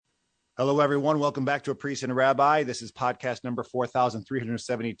Hello, everyone. Welcome back to A Priest and a Rabbi. This is podcast number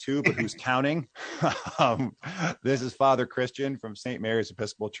 4,372, but who's counting? This is Father Christian from St. Mary's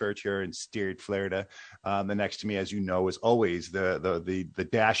Episcopal Church here in Steert, Florida. The next to me, as you know, is always the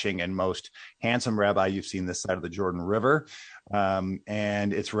dashing and most handsome rabbi you've seen this side of the Jordan River.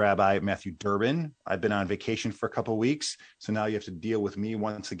 And it's Rabbi Matthew Durbin. I've been on vacation for a couple of weeks, so now you have to deal with me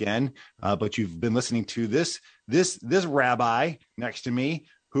once again. But you've been listening to this rabbi next to me,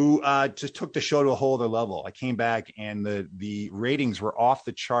 who just took the show to a whole other level. I came back and the ratings were off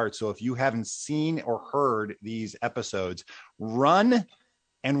the chart. So if you haven't seen or heard these episodes, run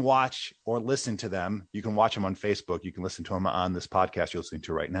and watch or listen to them. You can watch them on Facebook. You can listen to them on this podcast you're listening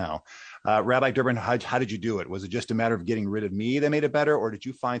to right now. Rabbi Durbin, how did you do it? Was it just a matter of getting rid of me that made it better? Or did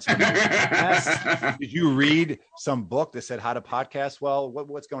you find some podcasts? Did you read some book that said how to podcast well?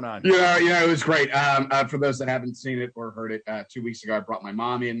 What's going on? Yeah, it was great. For those that haven't seen it or heard it, 2 weeks ago, I brought my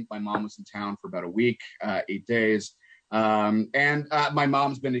mom in. My mom was in town for about a week, 8 days. And my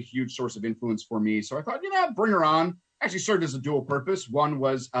mom's been a huge source of influence for me. So I thought, bring her on. Actually served as a dual purpose. One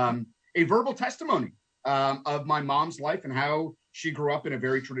was a verbal testimony of my mom's life and how she grew up in a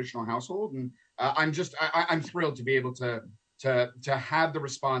very traditional household. And I'm thrilled to be able to have the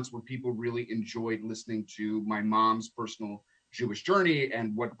response where people really enjoyed listening to my mom's personal Jewish journey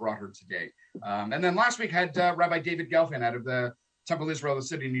and what brought her today. And then last week had Rabbi David Gelfand out of the Temple Israel, the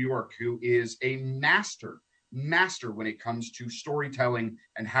city of New York, who is a master when it comes to storytelling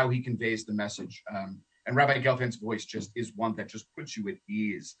and how he conveys the message. And Rabbi Gelfand's voice just is one that just puts you at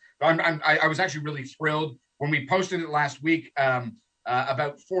ease. I was actually really thrilled when we posted it last week.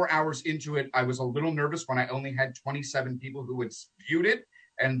 About 4 hours into it, I was a little nervous when I only had 27 people who had viewed it.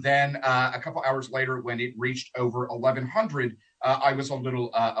 And then a couple hours later, when it reached over 1,100, I was a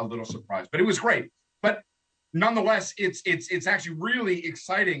little surprised. But it was great. But nonetheless, it's actually really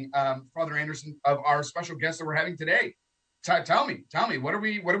exciting, Father Anderson, of our special guest that we're having today. Tell me, what are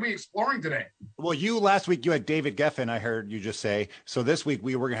we exploring today? Well, last week you had David Geffen, I heard you just say. So this week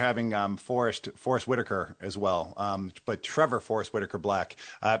we were having Forrest Whitaker as well, but Trevor Forrest Whitaker Black.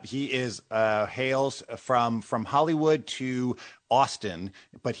 He hails from Hollywood to Austin,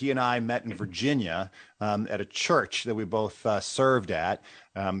 but he and I met in Virginia at a church that we both served at.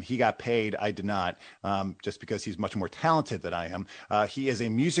 He got paid. I did not, just because he's much more talented than I am. He is a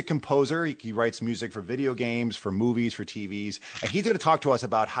music composer. He writes music for video games, for movies, for TVs. And he's going to talk to us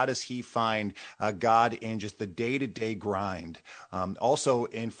about how does he find God in just the day-to-day grind. Also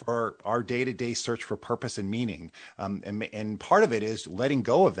for our day-to-day search for purpose and meaning. And part of it is letting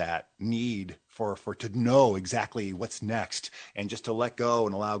go of that need for to know exactly what's next and just to let go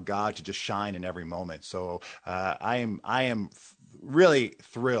and allow God to just shine in every moment. So I am really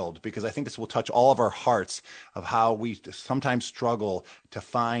thrilled because I think this will touch all of our hearts of how we sometimes struggle to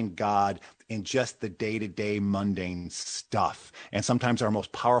find God in just the day-to-day mundane stuff. And sometimes our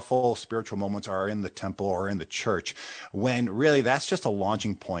most powerful spiritual moments are in the temple or in the church, when really that's just a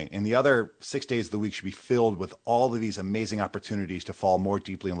launching point. And the other 6 days of the week should be filled with all of these amazing opportunities to fall more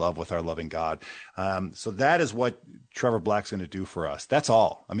deeply in love with our loving God. So that is what Trevor Black's going to do for us. That's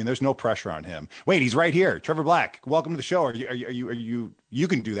all. I mean, there's no pressure on him. Wait, he's right here. Trevor Black, welcome to the show. You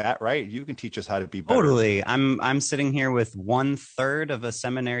can do that, right? You can teach us how to be better. Totally. I'm sitting here with 1/3 of a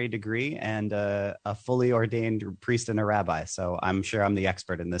seminary degree and a fully ordained priest and a rabbi. So I'm sure I'm the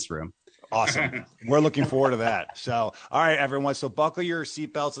expert in this room. Awesome. We're looking forward to that. So, all right, everyone. So buckle your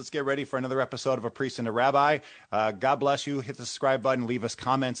seatbelts. Let's get ready for another episode of A Priest and a Rabbi. God bless you. Hit the subscribe button. Leave us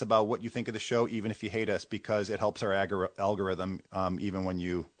comments about what you think of the show, even if you hate us, because it helps our algorithm, even when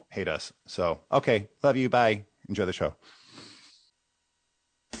you hate us. So, okay. Love you. Bye. Enjoy the show.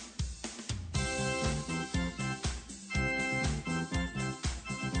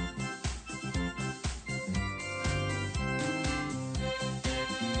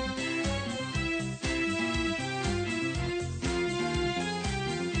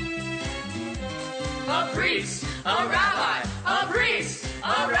 A priest, a rabbi, a priest,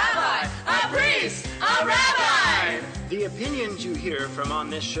 a rabbi, a priest, a rabbi! The opinions you hear from on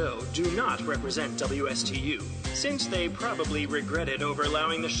this show do not represent WSTU, since they probably regretted over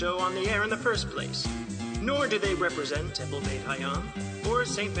allowing the show on the air in the first place. Nor do they represent Temple Beit Hayam or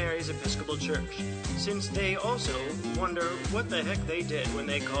St. Mary's Episcopal Church, since they also wonder what the heck they did when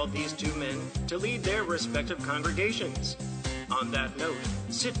they called these two men to lead their respective congregations. On that note,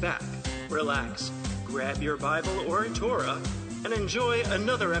 sit back, relax, grab your Bible or a Torah, and enjoy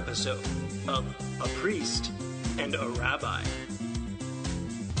another episode of A Priest and a Rabbi.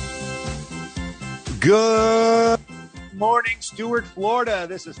 Good morning, Stuart, Florida.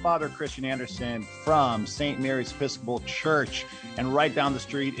 This is Father Christian Anderson from St. Mary's Episcopal Church. And right down the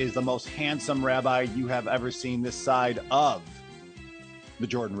street is the most handsome rabbi you have ever seen this side of the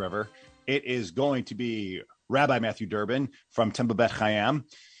Jordan River. It is going to be Rabbi Matthew Durbin from Temple Beth Chaim.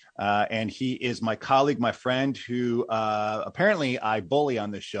 And he is my colleague, my friend, who apparently I bully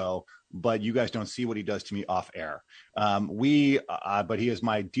on this show, but you guys don't see what he does to me off air. But he is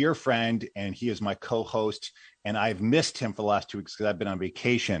my dear friend and he is my co-host, and I've missed him for the last 2 weeks because I've been on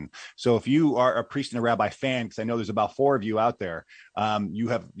vacation. So if you are a priest and a rabbi fan, because I know there's about 4 of you out there, you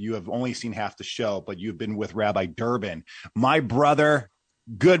have only seen half the show, but you've been with Rabbi Durbin. My brother,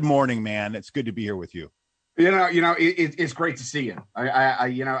 good morning, man. It's good to be here with you. It's great to see you.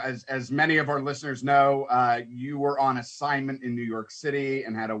 As many of our listeners know, you were on assignment in New York City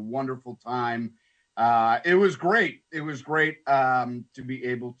and had a wonderful time. It was great. It was great to be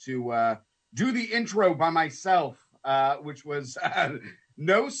able to do the intro by myself, which was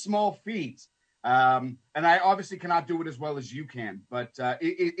no small feat. And I obviously cannot do it as well as you can, but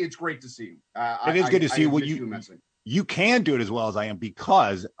it's great to see you. It is good to see you. You can do it as well as I am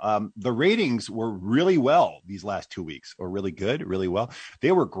because the ratings were really well these last 2 weeks, or really good, really well.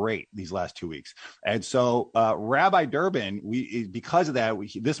 They were great these last 2 weeks. And so Rabbi Durbin, because of that,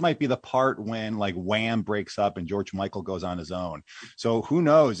 this might be the part when like Wham breaks up and George Michael goes on his own. So who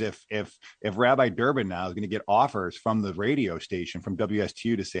knows if Rabbi Durbin now is going to get offers from the radio station, from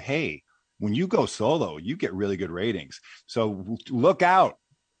WSTU, to say, hey, when you go solo, you get really good ratings. So look out,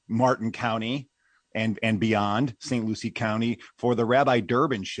 Martin County and beyond, St. Lucie County, for the Rabbi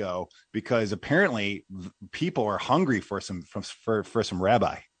Durbin show, because apparently people are hungry for some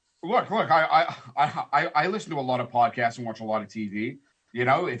rabbi. Look, I listen to a lot of podcasts and watch a lot of TV. You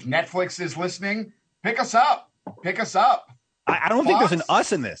know, if Netflix is listening, pick us up. I don't think there's an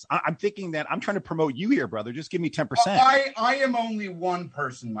us in this. I'm thinking that I'm trying to promote you here, brother. Just give me 10%. I am only one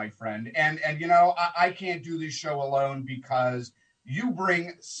person, my friend. And I can't do this show alone because you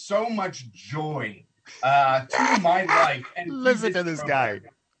bring so much joy to my life. And listen to this guy.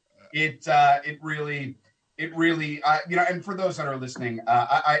 It really, and for those that are listening,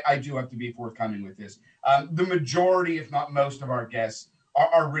 I do have to be forthcoming with this. The majority, if not most, of our guests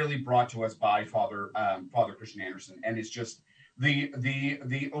are really brought to us by Father Christian Anderson, and it's just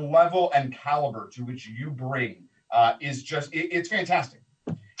the level and caliber to which you bring is just it's fantastic.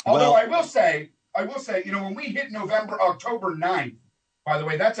 Although I will say, when we hit October 9th, by the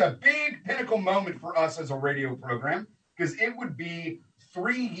way, that's a big pinnacle moment for us as a radio program, because it would be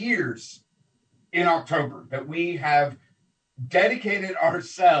 3 years in October that we have dedicated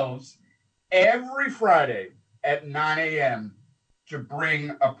ourselves every Friday at 9 a.m. to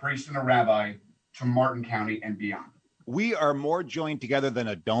bring a priest and a rabbi to Martin County and beyond. We are more joined together than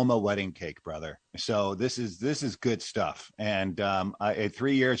a Doma wedding cake, brother. So this is good stuff. And at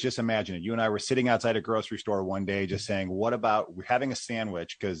 3 years, just imagine it. You and I were sitting outside a grocery store one day, just saying, what about having a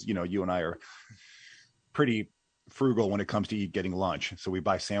sandwich? Because, you and I are pretty frugal when it comes to getting lunch. So we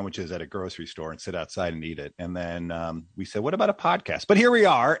buy sandwiches at a grocery store and sit outside and eat it. And then we said, what about a podcast? But here we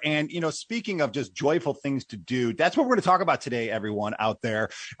are. And, speaking of just joyful things to do, that's what we're going to talk about today, everyone out there.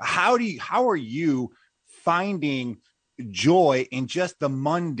 How are you finding joy in just the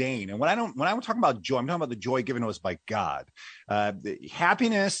mundane? And when I'm talking about joy, I'm talking about the joy given to us by God.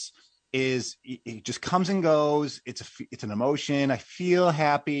 Happiness it just comes and goes. It's an emotion. I feel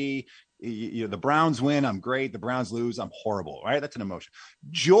happy. The Browns win, I'm great. The Browns lose, I'm horrible. Right? That's an emotion.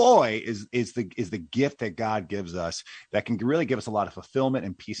 Joy is the gift that God gives us that can really give us a lot of fulfillment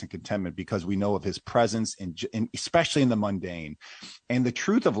and peace and contentment, because we know of his presence, and especially in the mundane. And the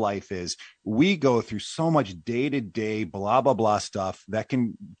truth of life is we go through so much day-to-day blah, blah, blah stuff that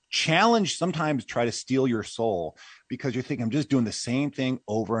can challenge, sometimes try to steal your soul, because you're thinking, I'm just doing the same thing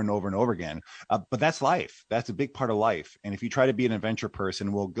over and over and over again. But that's life. That's a big part of life. And if you try to be an adventure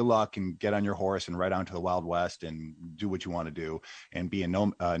person, well, good luck, and get on your horse and ride out to the Wild West and do what you want to do and be in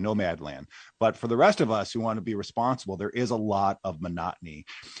nomad land. But for the rest of us who want to be responsible, there is a lot of monotony.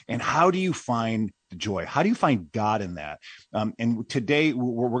 And how do you find the joy? How do you find God in that? And today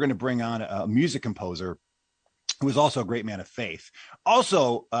we're going to bring on a music composer who is also a great man of faith.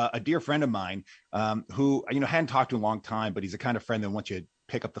 Also, a dear friend of mine who, hadn't talked to in a long time, but he's the kind of friend that once you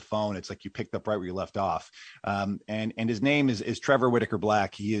pick up the phone, it's like you picked up right where you left off. And his name is Trevor Whitaker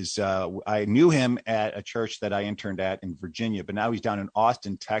Black. He is, I knew him at a church that I interned at in Virginia, but now he's down in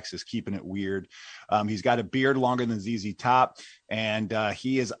Austin, Texas, keeping it weird. He's got a beard longer than ZZ Top, and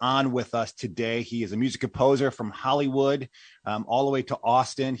he is on with us today. He is a music composer from Hollywood all the way to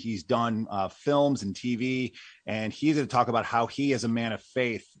Austin. He's done films and TV, and he's going to talk about how he, as a man of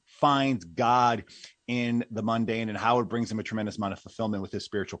faith, finds God in the mundane and how it brings him a tremendous amount of fulfillment with his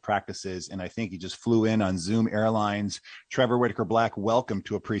spiritual practices. And I think he just flew in on Zoom Airlines. Trevor Whitaker Black, welcome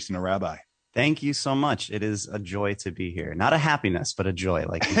to A Priest and a Rabbi. Thank you so much. It is a joy to be here. Not a happiness, but a joy.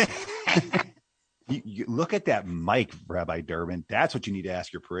 Like you look at that mic, Rabbi Durbin. That's what you need to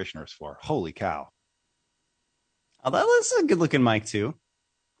ask your parishioners for. Holy cow. Oh, that's a good looking mic too.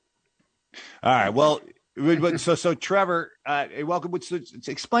 All right. Well, so Trevor, welcome. So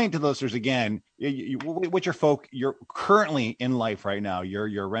explain to the listeners again, what's your you're currently in life right now.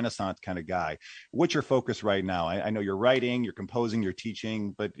 You're a Renaissance kind of guy. What's your focus right now? I know you're writing, you're composing, you're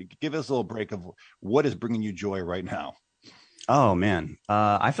teaching, but give us a little break of what is bringing you joy right now. Oh man,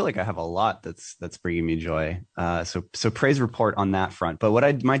 I feel like I have a lot that's bringing me joy. So praise report on that front.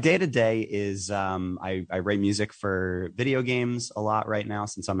 But my day to day is I write music for video games a lot right now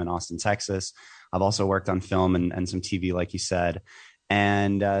since I'm in Austin, Texas. I've also worked on film and some TV, like you said.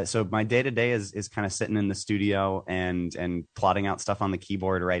 And so my day to day is kind of sitting in the studio and plotting out stuff on the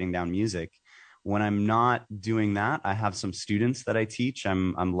keyboard, writing down music. When I'm not doing that, I have some students that I teach.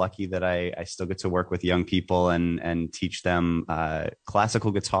 I'm lucky that I still get to work with young people and teach them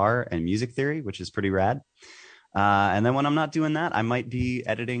classical guitar and music theory, which is pretty rad. And then when I'm not doing that, I might be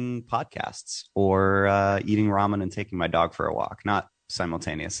editing podcasts or eating ramen and taking my dog for a walk. Not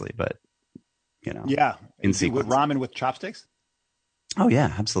simultaneously, but yeah, in sequence. With ramen with chopsticks. Oh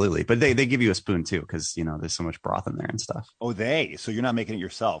yeah, absolutely. But they give you a spoon too, because there's so much broth in there and stuff. Oh, so you're not making it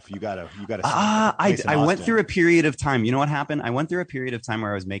yourself. You gotta. I went through a period of time. You know what happened? I went through a period of time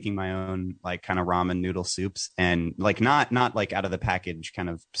where I was making my own like kind of ramen noodle soups and like not like out of the package kind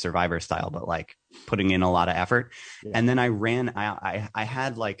of Survivor style, but like putting in a lot of effort. Yeah. And then I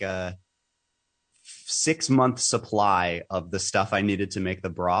had like a 6-month supply of the stuff I needed to make the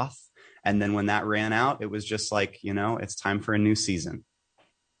broth. And then when that ran out, it was just like, it's time for a new season.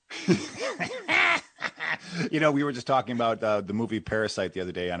 We were just talking about the movie Parasite the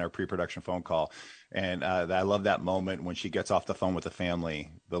other day on our pre-production phone call. And I love that moment when she gets off the phone with the family,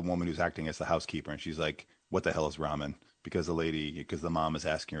 the woman who's acting as the housekeeper. And she's like, what the hell is ramen? Because the mom is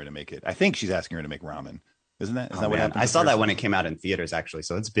asking her to make it. I think she's asking her to make ramen. Isn't that what happened? I saw that when it came out in theaters, actually.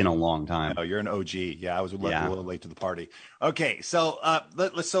 So it's been a long time. Oh, you're an OG. Yeah, I was a little late to the party. Okay, so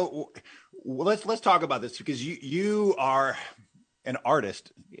let's talk about this because you are an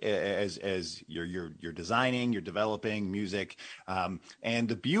artist as you're designing, you're developing music, and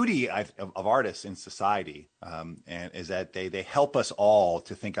the beauty of artists in society and is that they help us all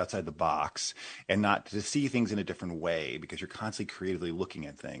to think outside the box and not to see things in a different way because you're constantly creatively looking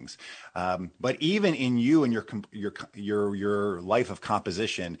at things. But even in you and your life of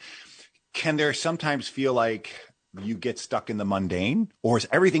composition, can there sometimes feel like you get stuck in the mundane, or is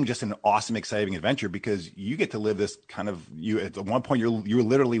everything just an awesome, exciting adventure because you get to live this kind of at one point you're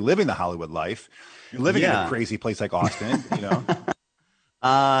literally living the Hollywood life. You're living in a crazy place like Austin, No,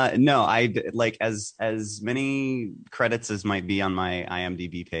 I like as many credits as might be on my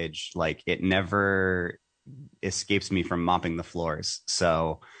IMDb page. Like it never escapes me from mopping the floors.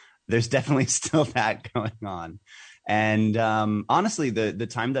 So there's definitely still that going on. And honestly, the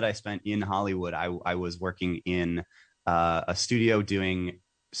time that I spent in Hollywood, I was working in a studio doing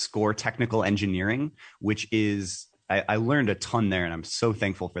score technical engineering, which is I learned a ton there, and I'm so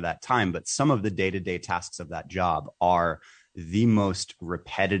thankful for that time. But some of the day-to-day tasks of that job are the most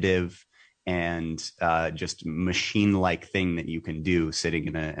repetitive and just machine-like thing that you can do sitting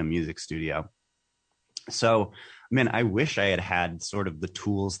in a music studio. So, man, I wish I had sort of the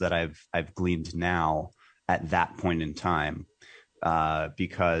tools that I've gleaned now at that point in time,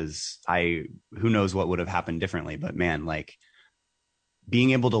 because who knows what would have happened differently. But man, like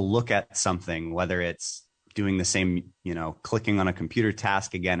being able to look at something, whether it's doing the same, clicking on a computer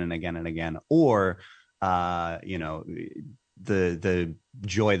task again and again and again, or the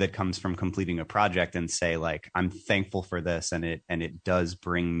joy that comes from completing a project and say like, I'm thankful for this, and it does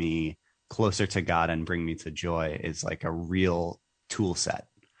bring me closer to God and bring me to joy, is like a real tool set.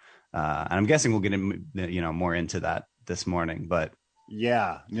 And I'm guessing we'll get more into that this morning, but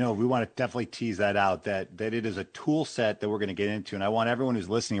yeah, we want to definitely tease that out, that it is a tool set that we're going to get into. And I want everyone who's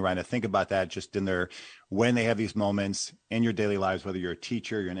listening right now to think about that just when they have these moments in your daily lives, whether you're a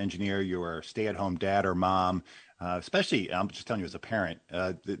teacher, you're an engineer, you're a stay-at-home dad or mom, especially, I'm just telling you as a parent,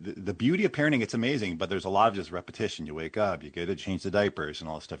 the beauty of parenting, it's amazing, but there's a lot of just repetition. You wake up, you get to change the diapers and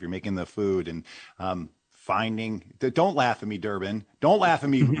all that stuff. You're making the food and, don't laugh at me, Durbin. Don't laugh at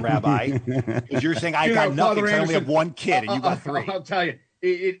me, Rabbi, because you're saying I got nothing. I only have one kid, and you got 3. I'll tell you,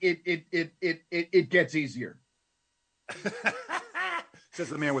 it gets easier. Says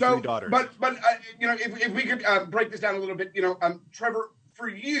the man with 3 daughters. But if we could break this down a little bit, Trevor, for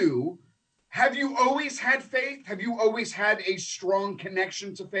you, Have you always had faith? Have you always had a strong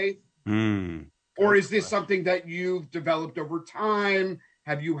connection to faith? Or is this something that you've developed over time?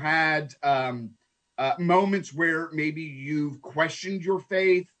 Have you had moments where maybe you've questioned your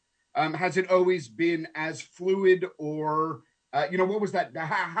faith? Has it always been as fluid, or what was that?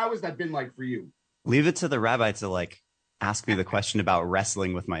 How has that been like for you? Leave it to the rabbi to like ask me the question about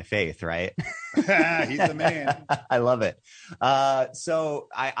wrestling with my faith, right? He's the man. I love it. So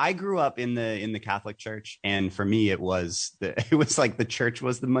I grew up in the Catholic Church, and for me, it was like the church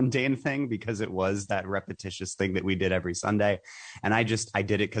was the mundane thing because it was that repetitious thing that we did every Sunday, and I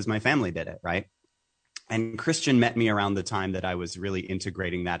did it because my family did it, right? And Christian met me around the time that I was really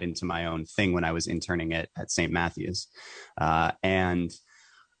integrating that into my own thing when I was interning at St. Matthew's, and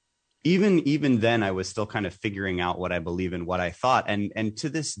even then I was still kind of figuring out what I believe and what I thought. And to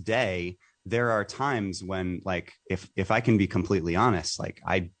this day, there are times when, like, if I can be completely honest, like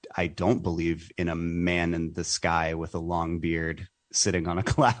I don't believe in a man in the sky with a long beard sitting on a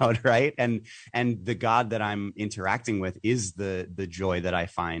cloud, right? And the God that I'm interacting with is the joy that I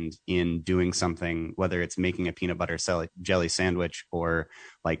find in doing something, whether it's making a peanut butter jelly sandwich or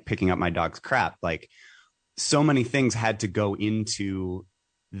like picking up my dog's crap. Like, so many things had to go into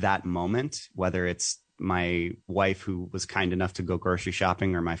that moment, whether it's my wife who was kind enough to go grocery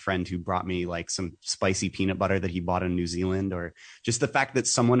shopping, or my friend who brought me like some spicy peanut butter that he bought in New Zealand, or just the fact that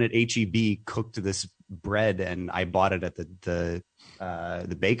someone at HEB cooked this bread and I bought it at the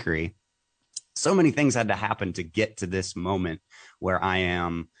bakery. So many things had to happen to get to this moment where I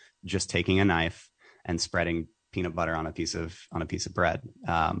am just taking a knife and spreading peanut butter on a piece of bread.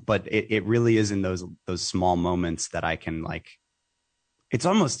 But it really is in those small moments that I can, like, it's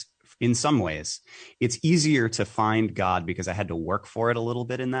almost, in some ways, it's easier to find God because I had to work for it a little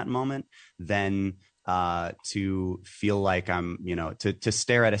bit in that moment than to feel like I'm, to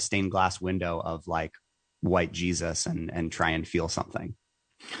stare at a stained glass window of like white Jesus and try and feel something.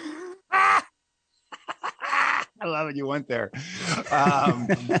 I love it. You went there.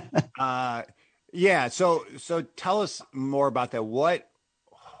 Yeah. So tell us more about that.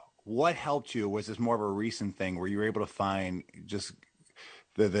 What helped you? Was this more of a recent thing where you were able to find just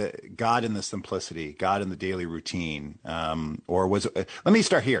the God in the simplicity, God in the daily routine? Or was it, let me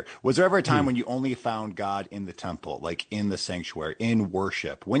start here. Was there ever a time when you only found God in the temple, like in the sanctuary, in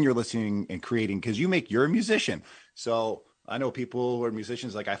worship, when you're listening and creating? Because you're a musician. So I know people who are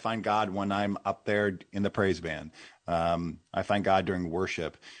musicians, like, I find God when I'm up there in the praise band. I find God during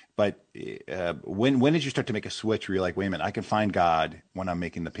worship. But when did you start to make a switch where you're like, wait a minute, I can find God when I'm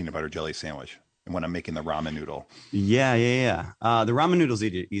making the peanut butter jelly sandwich and when I'm making the ramen noodle? Yeah. The ramen noodle's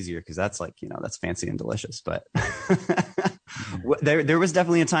easier because that's like, that's fancy and delicious. But there was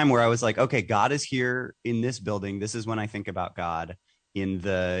definitely a time where I was like, okay, God is here in this building. This is when I think about God. In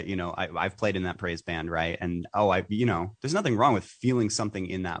the, I've played in that praise band, right? And there's nothing wrong with feeling something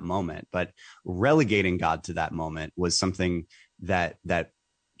in that moment, but relegating God to that moment was something that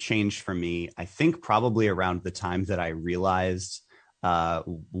changed for me. I think probably around the time that I realized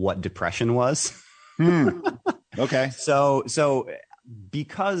what depression was. Okay. So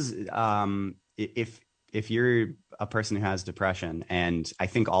because if you're a person who has depression, and I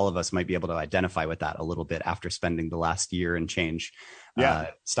think all of us might be able to identify with that a little bit after spending the last year and change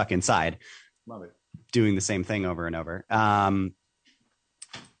stuck inside, love it, doing the same thing over and over.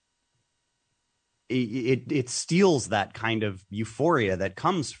 It steals that kind of euphoria that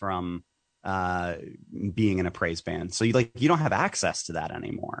comes from being in a praise band. So you don't have access to that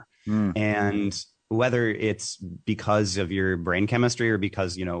anymore. And whether it's because of your brain chemistry or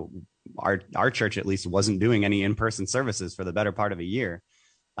because, our church at least wasn't doing any in-person services for the better part of a year,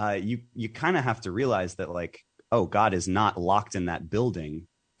 you kind of have to realize that, like, oh, God is not locked in that building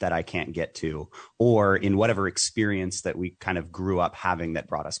that I can't get to, or in whatever experience that we kind of grew up having that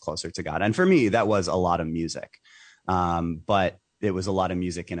brought us closer to God. And for me, that was a lot of music. But it was a lot of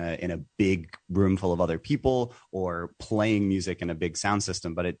music in a big room full of other people, or playing music in a big sound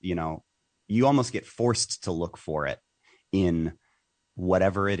system. But you almost get forced to look for it in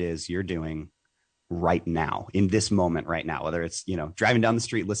whatever it is you're doing right now, in this moment right now, whether it's, driving down the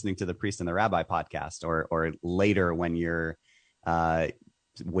street, listening to the Priest and the Rabbi podcast, or later when you're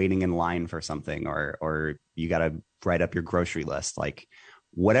waiting in line for something, or you got to write up your grocery list. Like,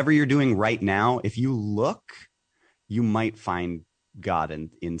 whatever you're doing right now, if you look, you might find God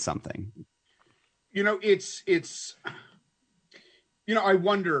in something. It's I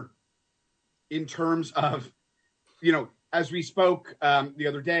wonder, in terms of, as we spoke the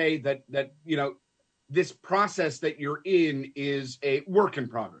other day, that this process that you're in is a work in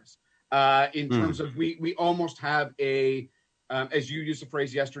progress, in terms of we almost have a as you used the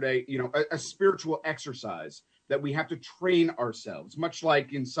phrase yesterday, a spiritual exercise that we have to train ourselves, much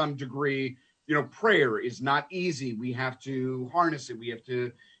like in some degree, prayer is not easy. We have to harness it. We have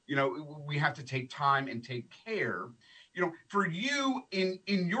to take time and take care. For you in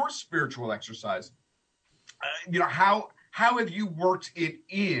your spiritual exercise, how have you worked it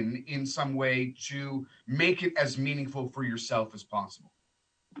in some way to make it as meaningful for yourself as possible?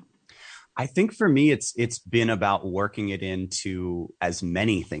 I think for me, it's been about working it into as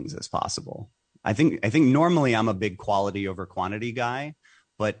many things as possible. I think normally I'm a big quality over quantity guy,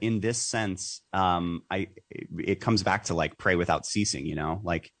 but in this sense, it comes back to like pray without ceasing.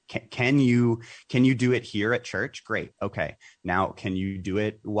 Like can you do it here at church? Great. Okay. Now, can you do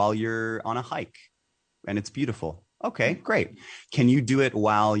it while you're on a hike and it's beautiful? Okay, great. Can you do it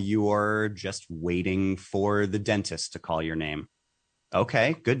while you're just waiting for the dentist to call your name?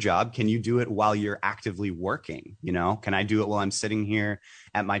 Okay, good job. Can you do it while you're actively working? Can I do it while I'm sitting here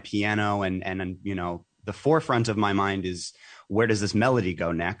at my piano and the forefront of my mind is, where does this melody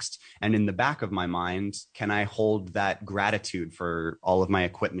go next? And in the back of my mind, can I hold that gratitude for all of my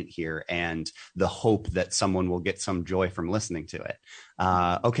equipment here and the hope that someone will get some joy from listening to it?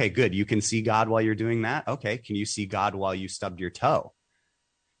 Okay, good. You can see God while you're doing that. Okay. Can you see God while you stubbed your toe?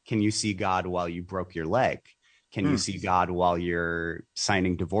 Can you see God while you broke your leg? Can you see God while you're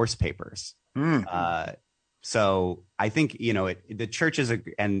signing divorce papers? So I think, the church is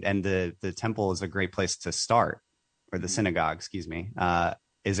and the temple is a great place to start, or the synagogue, excuse me,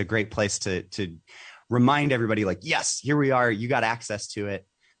 is a great place to remind everybody, like, yes, here we are. You got access to it.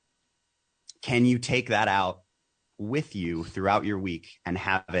 Can you take that out with you throughout your week and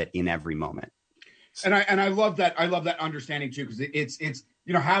have it in every moment? And I love that. I love that understanding too, because it's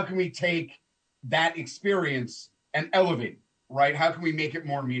how can we take that experience and elevate it, right? How can we make it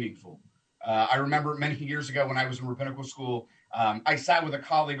more meaningful? I remember many years ago when I was in rabbinical school, I sat with a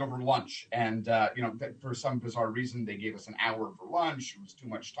colleague over lunch, and for some bizarre reason, they gave us an hour for lunch. It was too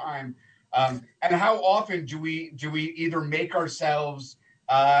much time. And how often do we either make ourselves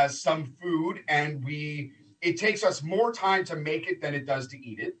some food, and it takes us more time to make it than it does to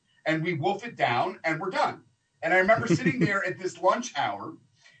eat it, and we wolf it down, and we're done. And I remember sitting there at this lunch hour,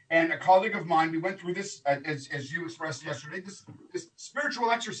 and a colleague of mine, we went through this, as you expressed yesterday, this spiritual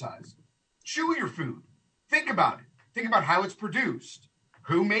exercise. Chew your food. Think about it. Think about how it's produced,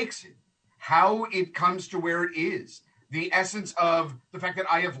 who makes it, how it comes to where it is, the essence of the fact that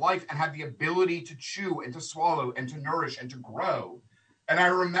I have life and have the ability to chew and to swallow and to nourish and to grow. And I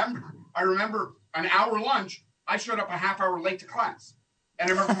remember an hour lunch, I showed up a half hour late to class. And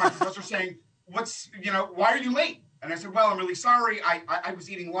I remember my professor saying, why are you late? And I said, well, I'm really sorry. I was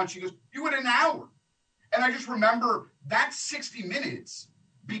eating lunch. He goes, you went an hour. And I just remember that 60 minutes,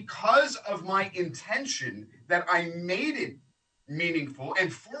 because of my intention that I made it meaningful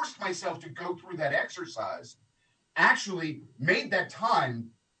and forced myself to go through that exercise, actually made that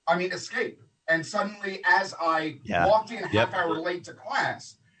time, escape. And suddenly, as I walked in a half hour late to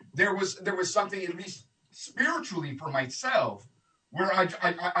class, there was something, at least spiritually for myself, where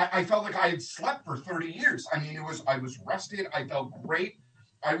I felt like I had slept for 30 years. I was rested. I felt great.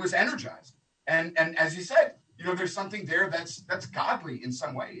 I was energized. And as you said, there's something there that's godly in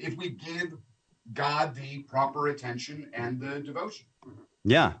some way, if we give God the proper attention and the devotion.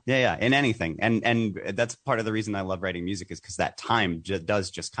 Yeah. In anything. And that's part of the reason I love writing music, is because that time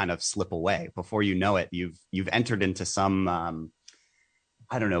does just kind of slip away. Before you know it, you've entered into some,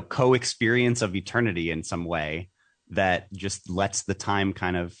 co-experience of eternity in some way that just lets the time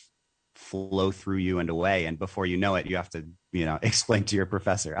kind of flow through you and away. And before you know it, you have to, explain to your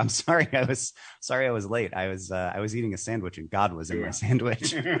professor, I'm sorry, I was late. I was eating a sandwich and God was in my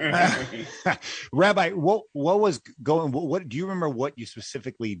sandwich. Rabbi, what do you remember what you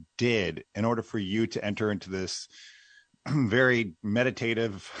specifically did in order for you to enter into this very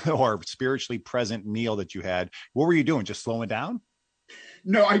meditative or spiritually present meal that you had? What were you doing? Just slowing down?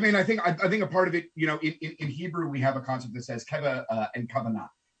 No, I think a part of it, in Hebrew, we have a concept that says keva and kavanah.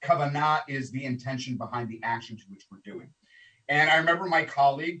 Kavanah is the intention behind the action to which we're doing. And I remember my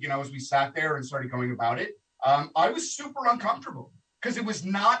colleague, as we sat there and started going about it, I was super uncomfortable because it was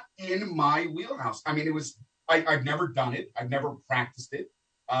not in my wheelhouse. I've never done it. I've never practiced it.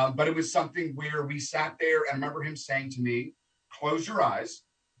 But it was something where we sat there, and I remember him saying to me, close your eyes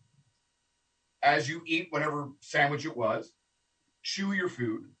as you eat whatever sandwich it was. Chew your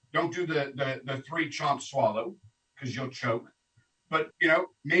food. Don't do the 3 chomp swallow, because you'll choke. But,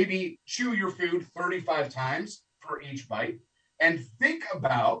 maybe chew your food 35 times for each bite, and think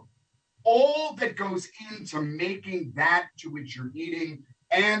about all that goes into making that to which you're eating,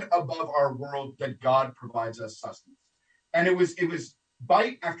 and above our world that God provides us sustenance. And it was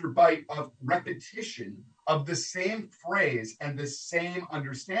bite after bite of repetition of the same phrase and the same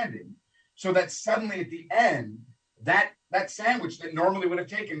understanding. So that suddenly at the end, that sandwich that normally would have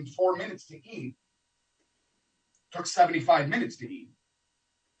taken 4 minutes to eat took 75 minutes to eat.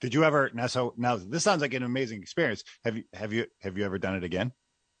 Did you ever now this sounds like an amazing experience. Have you ever done it again?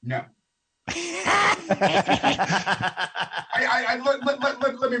 No. Let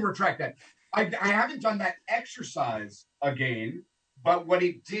me retract that. I haven't done that exercise again, but what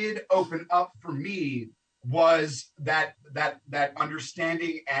it did open up for me was that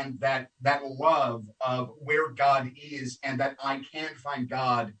understanding and that love of where God is, and that I can find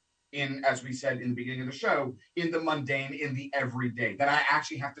God in, as we said in the beginning of the show, in the mundane, in the everyday, that I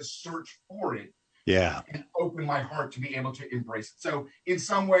actually have to search for it. Yeah. And open my heart to be able to embrace it. So in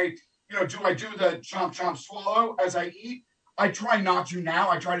some way, do I do the chomp, chomp, swallow as I eat? I try not to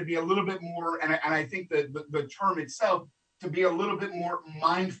now. I try to be a little bit more, and I think that the term itself, to be a little bit more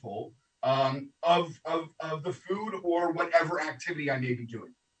mindful of the food or whatever activity I may be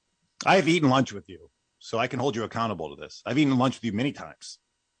doing. I've eaten lunch with you, so I can hold you accountable to this. I've eaten lunch with you many times,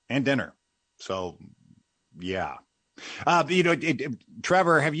 and dinner. So, yeah.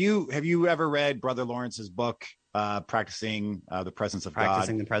 Trevor, have you ever read Brother Lawrence's book, Practicing the Presence of God?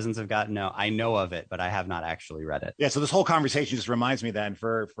 Practicing the Presence of God? No, I know of it, but I have not actually read it. Yeah, so this whole conversation just reminds me that, and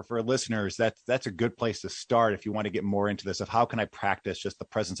for listeners, that's a good place to start if you want to get more into this, of how can I practice just the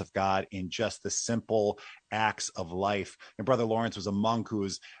presence of God in just the simple acts of life. And Brother Lawrence was a monk who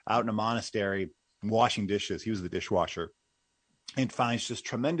was out in a monastery washing dishes. He was the dishwasher, and finds just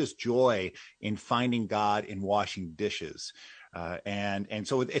tremendous joy in finding God in washing dishes. And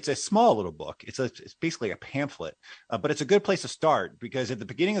so it's a small little book. It's basically a pamphlet, but it's a good place to start, because at the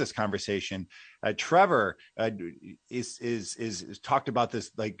beginning of this conversation, Trevor is talked about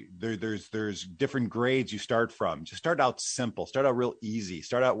this, like there's different grades you start from. Just start out simple, start out real easy,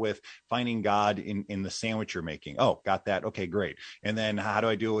 start out with finding God in the sandwich you're making. Oh, got that. Okay, great. And then how do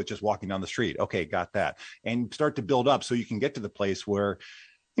I do it with just walking down the street? Okay, got that. And start to build up so you can get to the place where,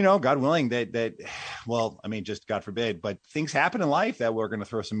 God willing, just God forbid, but things happen in life that we're going to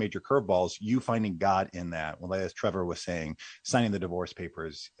throw some major curveballs. You finding God in that. Well, as Trevor was saying, signing the divorce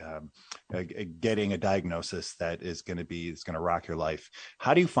papers, getting a diagnosis that is going to rock your life.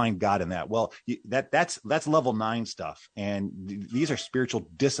 How do you find God in that? Well, that's level 9 stuff. And these are spiritual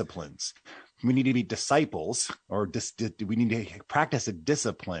disciplines. We need to be disciples, or we need to practice a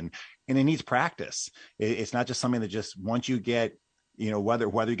discipline, and it needs practice. It's not just something that just once you get,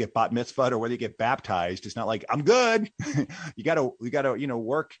 whether you get bat mitzvah or whether you get baptized, it's not like I'm good. you gotta,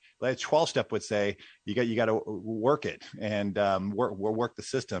 work. Like 12-step would say, you got to work it and work the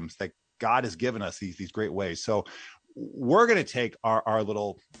systems that God has given us, these great ways. So we're going to take our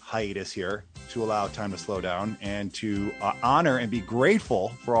little hiatus here to allow time to slow down and to honor and be grateful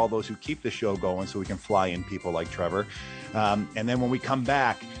for all those who keep the show going, so we can fly in people like Trevor. And then when we come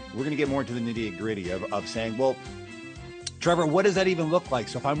back, we're going to get more into the nitty gritty of saying, well, Trevor, what does that even look like?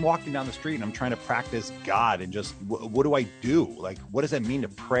 So if I'm walking down the street and I'm trying to practice God, and just what do I do? Like, what does that mean to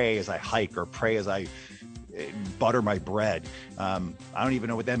pray as I hike, or pray as I butter my bread? I don't even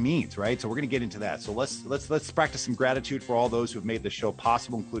know what that means, right? So we're going to get into that. So let's practice some gratitude for all those who have made the show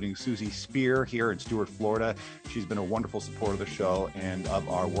possible, including Susie Spear here in Stuart, Florida. She's been a wonderful supporter of the show and of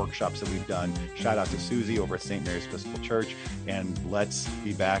our workshops that we've done. Shout out to Susie over at St. Mary's Episcopal Church, and let's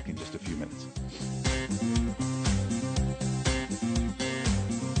be back in just a few minutes.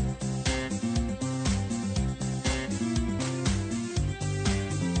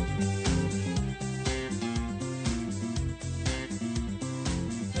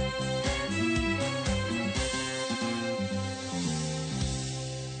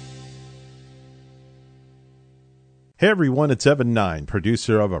 Hey everyone, it's Evan Nine,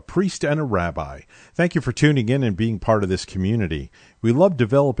 producer of A Priest and a Rabbi. Thank you for tuning in and being part of this community. We love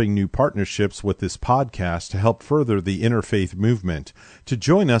developing new partnerships with this podcast to help further the interfaith movement. To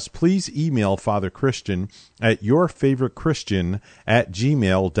join us, please email Father Christian at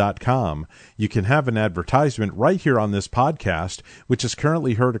yourfavoritechristian@gmail.com. You can have an advertisement right here on this podcast, which is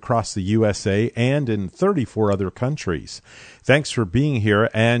currently heard across the USA and in 34 other countries. Thanks for being here,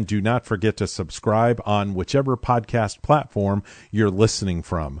 and do not forget to subscribe on whichever podcast platform you're listening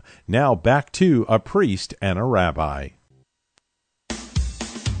from. Now back to A Priest and a Rabbi.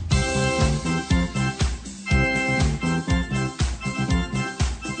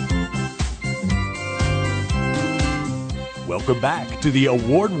 Welcome back to the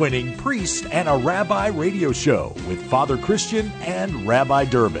award-winning Priest and a Rabbi radio show with Father Christian and Rabbi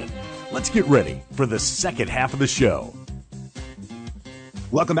Durbin. Let's get ready for the second half of the show.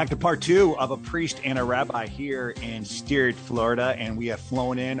 Welcome back to part 2 of A Priest and a Rabbi here in Steered, Florida. And we have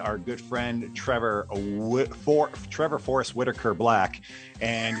flown in our good friend, Trevor Forrest Whitaker Black.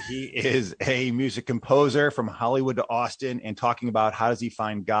 And he is a music composer from Hollywood to Austin, and talking about how does he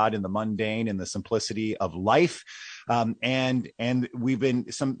find God in the mundane and the simplicity of life. And we've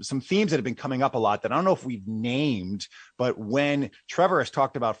been some themes that have been coming up a lot that I don't know if we've named, but when Trevor has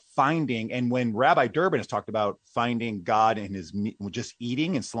talked about finding, and when Rabbi Durbin has talked about finding God in his just eating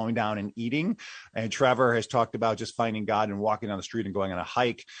and slowing down and eating, and Trevor has talked about just finding God and walking down the street and going on a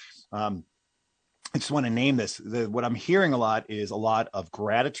hike. I just want to name this. What I'm hearing a lot is a lot of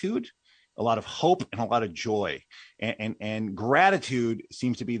gratitude, a lot of hope, and a lot of joy. And gratitude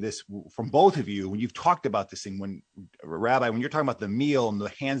seems to be this from both of you when you've talked about this thing. When Rabbi, when you're talking about the meal and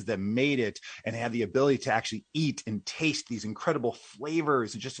the hands that made it and have the ability to actually eat and taste these incredible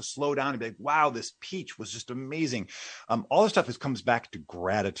flavors, and just to slow down and be like, wow, this peach was just amazing. All this stuff comes back to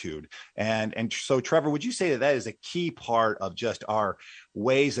gratitude. And so, Trevor, would you say that is a key part of just our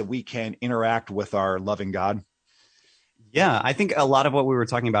ways that we can interact with our loving God? Yeah, I think a lot of what we were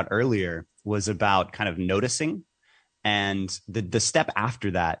talking about earlier was about kind of noticing. And the step after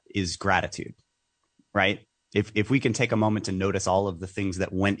that is gratitude, right? If we can take a moment to notice all of the things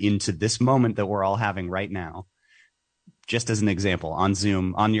that went into this moment that we're all having right now, just as an example, on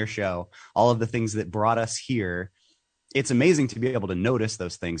Zoom, on your show, all of the things that brought us here, it's amazing to be able to notice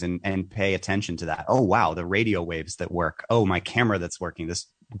those things and pay attention to that. Oh, wow, the radio waves that work. Oh, my camera that's working, this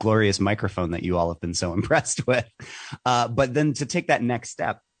glorious microphone that you all have been so impressed with. But then to take that next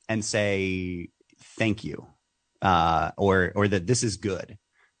step and say, thank you, or that this is good,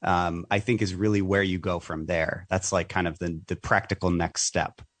 I think is really where you go from there. That's like kind of the practical next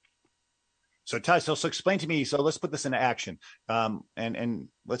step. So Ty, so explain to me, so let's put this into action. And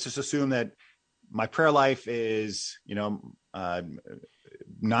let's just assume that my prayer life is,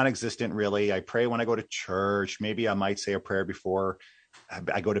 non-existent really. I pray when I go to church. Maybe I might say a prayer before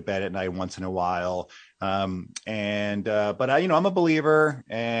I go to bed at night once in a while. But I'm a believer,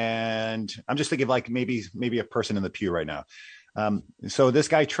 and I'm just thinking of like maybe a person in the pew right now. So this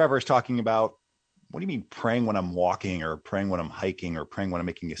guy, Trevor, is talking about, what do you mean praying when I'm walking, or praying when I'm hiking, or praying when I'm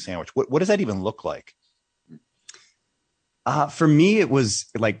making a sandwich? What does that even look like? For me, it was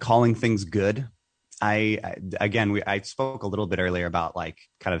like calling things good. I spoke a little bit earlier about like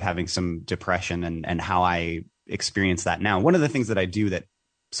kind of having some depression and how I experience that now. One of the things that I do that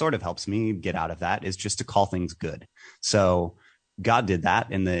sort of helps me get out of that is just to call things good. So God did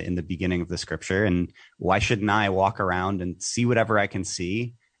that in the beginning of the scripture, and why shouldn't I walk around and see whatever I can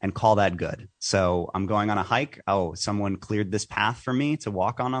see and call that good? So I'm going on a hike. Oh, someone cleared this path for me to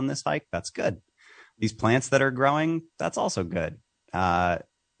walk on this hike. That's good. These plants that are growing, that's also good.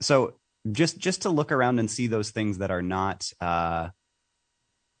 So just to look around and see those things that are not, that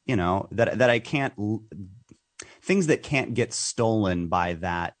I can't, things that can't get stolen by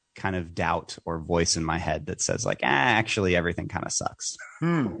that kind of doubt or voice in my head that says like, actually everything kind of sucks.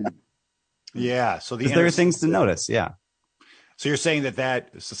 Yeah. So there are things to notice. Yeah. So you're saying that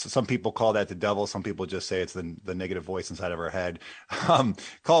some people call that the devil. Some people just say it's the negative voice inside of our head.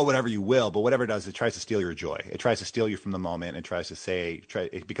 Call it whatever you will, but whatever it does, it tries to steal your joy. It tries to steal you from the moment. It tries to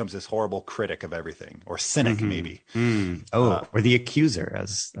it becomes this horrible critic of everything, or cynic, maybe. Or the accuser,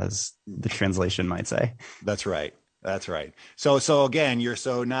 as the translation might say. That's right. That's right. So again, you're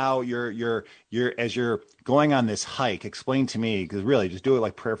as you're going on this hike, explain to me, because really just do it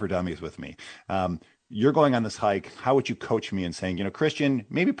like Prayer for Dummies with me. You're going on this hike. How would you coach me in saying, Christian,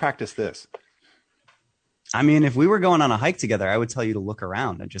 maybe practice this? I mean, if we were going on a hike together, I would tell you to look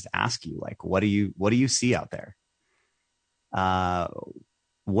around and just ask you, like, what do you see out there?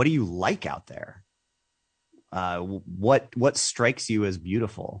 What do you like out there? What strikes you as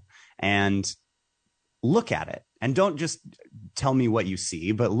beautiful? And look at it, and don't just tell me what you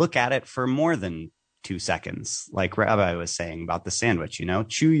see, but look at it for more than 2 seconds. Like Rabbi was saying about the sandwich,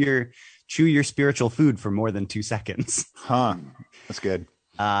 chew your spiritual food for more than 2 seconds. That's good.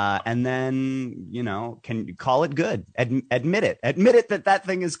 And then, can you call it good? Admit it that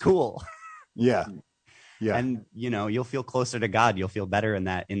thing is cool. Yeah. Yeah. And, you'll feel closer to God. You'll feel better in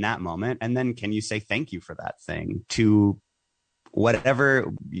that moment. And then can you say thank you for that thing to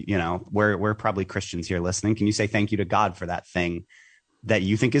whatever, we're probably Christians here listening. Can you say thank you to God for that thing that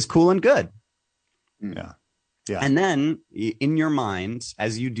you think is cool and good? Yeah. Yeah. And then in your mind,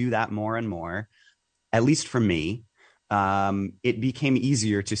 as you do that more and more, at least for me, it became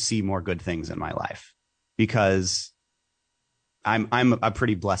easier to see more good things in my life, because I'm a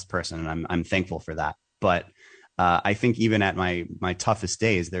pretty blessed person, and I'm thankful for that. But I think even at my toughest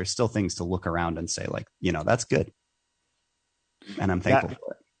days, there's still things to look around and say, like, that's good. And I'm thankful That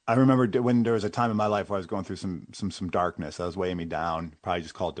for it. I remember when there was a time in my life where I was going through some darkness that was weighing me down, probably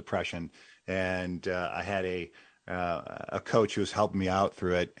just called depression, and I had a coach who was helping me out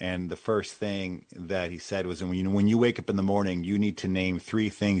through it. And the first thing that he said was, when you wake up in the morning, you need to name 3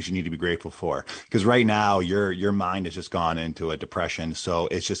 things you need to be grateful for, because right now your mind has just gone into a depression, so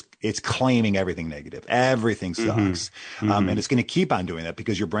it's claiming everything negative, everything Mm-hmm. sucks, and Mm-hmm. it's going to keep on doing that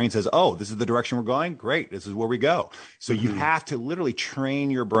because your brain says, oh, this is the direction we're going, great, this is where we go. So you Mm-hmm. have to literally train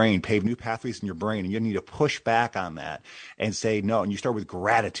your brain, pave new pathways in your brain, and you need to push back on that and say no. And you start with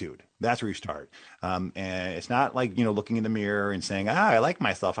gratitude. That's where you start. And it's not like, looking in the mirror and saying, I like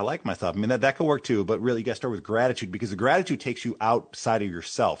myself. I like myself. I mean, that could work too, but really you got to start with gratitude, because the gratitude takes you outside of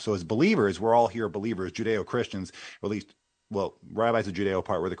yourself. So as believers, we're all here believers, Judeo-Christians, or at least, well, Rabbi's the Judeo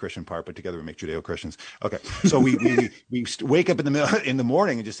part, we're the Christian part, but together we make Judeo-Christians. Okay. So we wake up in the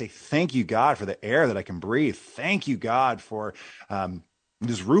morning and just say, thank you, God, for the air that I can breathe. Thank you, God, for,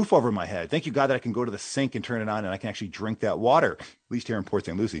 this roof over my head. Thank you, God, that I can go to the sink and turn it on and I can actually drink that water, at least here in Port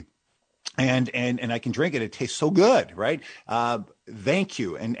St. Lucie. And I can drink it. It tastes so good, right? Thank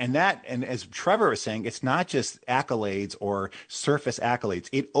you. And as Trevor was saying, it's not just accolades or surface accolades.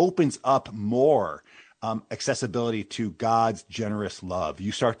 It opens up more accessibility to God's generous love.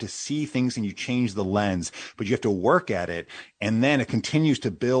 You start to see things and you change the lens, but you have to work at it, and then it continues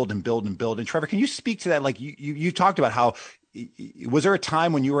to build and build and build. And Trevor, can you speak to that? Like you talked about how, was there a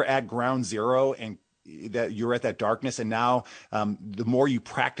time when you were at ground zero and that you're at that darkness, and now the more you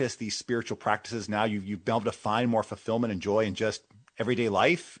practice these spiritual practices, now you've been able to find more fulfillment and joy in just everyday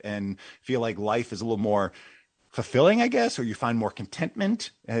life and feel like life is a little more fulfilling, I guess, or you find more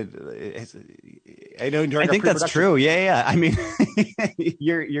contentment? I know during I our think that's pre-production. true. Yeah. I mean,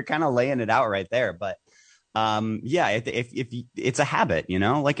 you're kind of laying it out right there, but yeah, if it's a habit,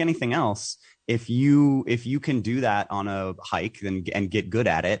 like anything else. If you can do that on a hike, then and get good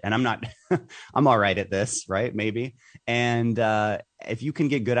at it, and I'm not, I'm all right at this, right? Maybe, and if you can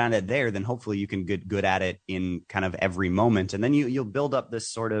get good at it there, then hopefully you can get good at it in kind of every moment, and then you'll build up this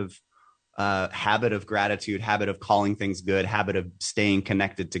sort of habit of gratitude, habit of calling things good, habit of staying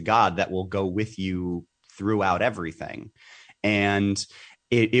connected to God that will go with you throughout everything. And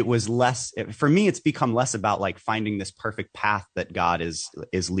it was less, for me, it's become less about like finding this perfect path that God is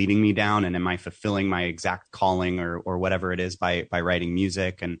leading me down, and am I fulfilling my exact calling or whatever it is by writing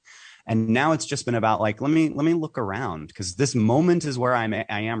music. And now it's just been about like, let me look around, because this moment is where I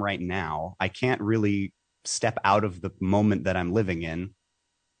am right now. I can't really step out of the moment that I'm living in.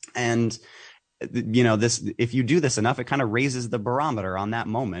 And this, if you do this enough, it kind of raises the barometer on that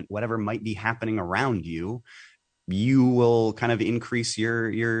moment. Whatever might be happening around you, you will kind of increase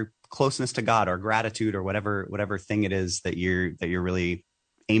your closeness to God or gratitude or whatever thing it is that you're really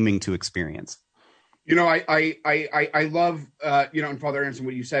aiming to experience. I love and Father Anderson,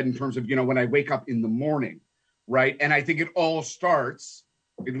 what you said in terms of when I wake up in the morning, right? And I think it all starts,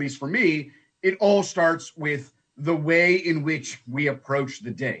 at least for me, it all starts with the way in which we approach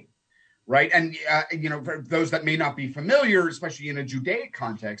the day, right? And for those that may not be familiar, especially in a Judaic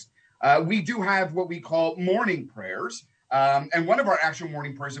context, we do have what we call morning prayers. And one of our actual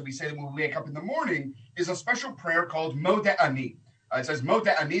morning prayers that we say when we wake up in the morning is a special prayer called Mundane. It says,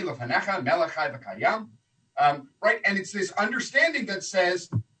 Mundane lefanecha melechai v'kayam. Right? And it's this understanding that says,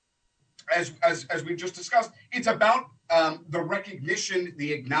 as we've just discussed, it's about the recognition,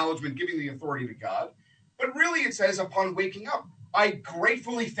 the acknowledgement, giving the authority to God. But really it says, upon waking up, I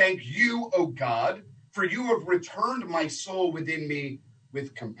gratefully thank you, O God, for you have returned my soul within me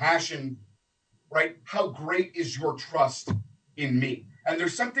with compassion, right? How great is your trust in me? And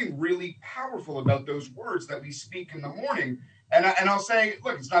there's something really powerful about those words that we speak in the morning. And I'll say,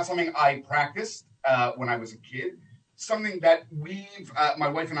 look, it's not something I practiced when I was a kid. Something that my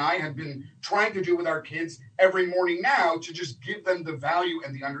wife and I have been trying to do with our kids every morning now, to just give them the value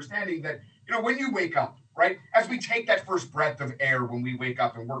and the understanding that, when you wake up, right, as we take that first breath of air when we wake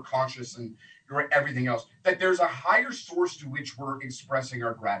up and we're conscious and everything else, that there's a higher source to which we're expressing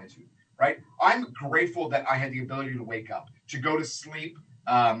our gratitude, right? I'm grateful that I had the ability to wake up, to go to sleep,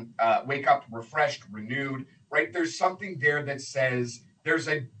 wake up refreshed, renewed, right? There's something there that says there's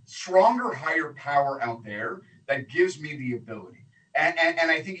a stronger, higher power out there that gives me the ability. And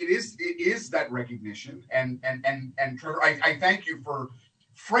I think it is that recognition. And Trevor, I thank you for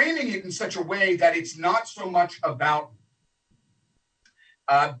framing it in such a way that it's not so much about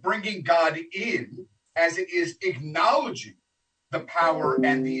bringing God in as it is acknowledging the power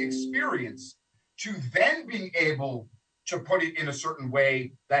and the experience, to then being able to put it in a certain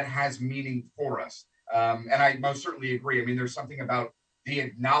way that has meaning for us. And I most certainly agree. I mean, there's something about the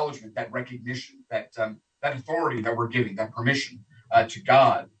acknowledgement, that recognition, that that authority that we're giving, that permission to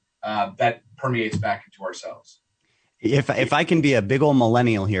God, that permeates back into ourselves. If I can be a big old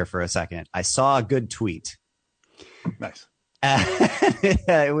millennial here for a second, I saw a good tweet. Nice.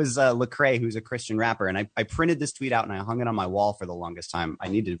 It was Lecrae, who's a Christian rapper, and I printed this tweet out and I hung it on my wall for the longest time. I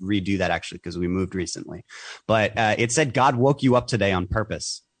need to redo that actually because we moved recently, but it said, "God woke you up today on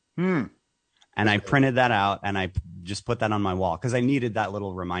purpose." And I printed that out and I just put that on my wall because I needed that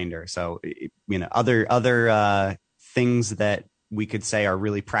little reminder. So, other things that we could say are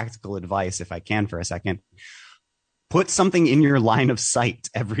really practical advice, if I can for a second. Put something in your line of sight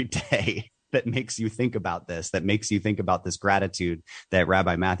every day that makes you think about this, that makes you think about this gratitude that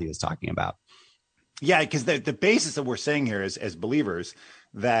Rabbi Matthew is talking about. Yeah, because the basis that we're saying here is, as believers,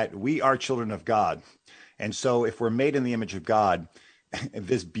 that we are children of God. And so if we're made in the image of God,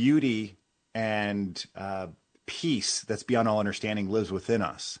 this beauty and peace that's beyond all understanding lives within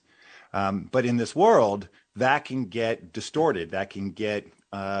us. But in this world, that can get distorted. That can get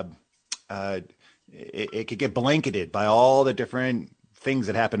it could get blanketed by all the different things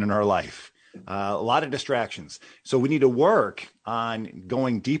that happen in our life. A lot of distractions. So we need to work on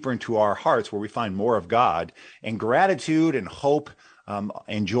going deeper into our hearts where we find more of God, and gratitude and hope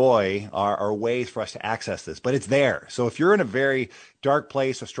and joy are ways for us to access this, but it's there. So if you're in a very dark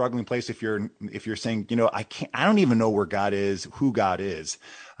place, a struggling place, if you're saying, I don't even know where God is, who God is,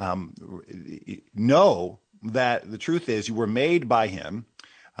 know that the truth is you were made by him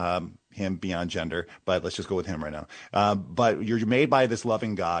beyond gender, but let's just go with him right now. But you're made by this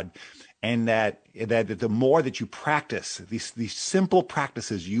loving God. And that the more that you practice these simple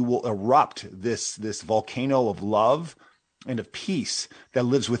practices, you will erupt this volcano of love and of peace that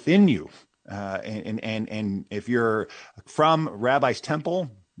lives within you. And if you're from Rabbi's temple,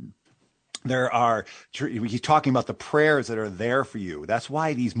 he's talking about the prayers that are there for you. That's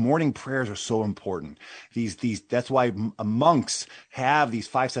why these morning prayers are so important. That's why monks have these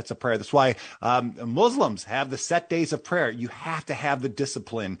 5 sets of prayer. That's why Muslims have the set days of prayer. You have to have the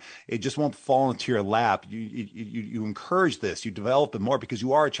discipline. It just won't fall into your lap. You encourage this. You develop it more because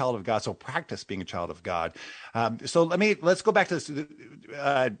you are a child of God. So practice being a child of God. So let's go back to this.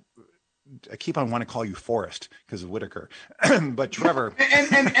 I keep on wanting to call you Forrest because of Whitaker, but Trevor.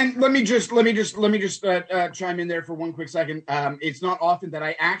 And let me just chime in there for one quick second. It's not often that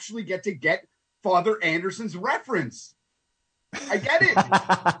I actually get Father Anderson's reference. I get it.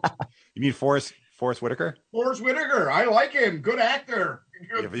 You mean Forrest Whitaker? Forrest Whitaker. I like him. Good actor.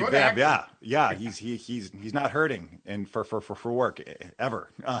 Good actor. Yeah. He's not hurting and for work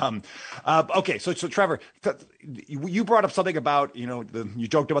ever. Okay. So Trevor, you brought up something about, you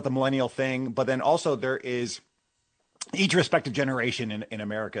joked about the millennial thing, but then also there is each respective generation in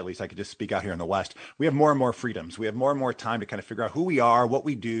America, at least I could just speak out here in the West, we have more and more freedoms. We have more and more time to kind of figure out who we are, what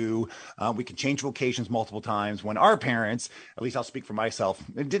we do. We can change vocations multiple times. When our parents, at least I'll speak for myself,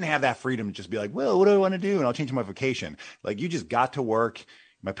 didn't have that freedom to just be like, well, what do I want to do? And I'll change my vocation. Like you just got to work.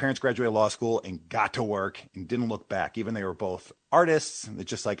 My parents graduated law school and got to work and didn't look back. Even they were both artists. And it's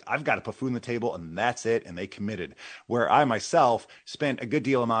just like, I've got to put food on the table and that's it. And they committed. Where I myself spent a good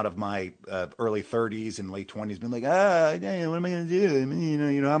deal amount of my early 30s and late 20s being like, what am I going to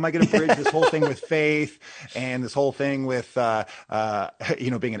do? How am I going to bridge this whole thing with faith and this whole thing with,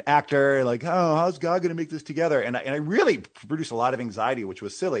 being an actor? Like, how's God going to make this together? And I really produced a lot of anxiety, which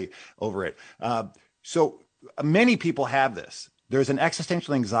was silly over it. So many people have this. There's an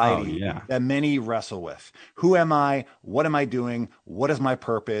existential anxiety that many wrestle with. Who am I? What am I doing? What is my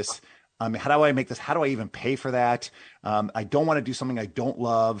purpose? How do I make this? How do I even pay for that? I don't want to do something I don't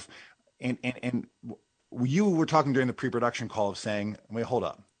love. And you were talking during the pre-production call of saying, wait, hold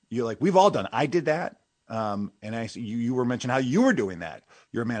up. You're like, we've all done it. I did that. And you were mentioning how you were doing that.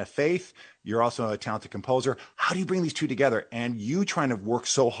 You're a man of faith. You're also a talented composer. How do you bring these two together? And you trying to work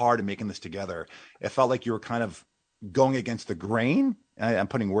so hard in making this together, it felt like you were kind of going against the grain. I'm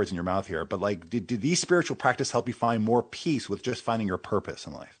putting words in your mouth here, but like, did these spiritual practice help you find more peace with just finding your purpose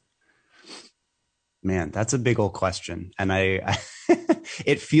in life? Man, that's a big old question. And I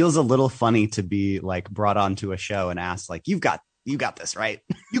it feels a little funny to be like brought onto a show and asked like, you got this, right?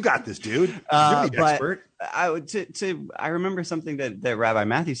 You got this, dude. You're the expert. I remember something that Rabbi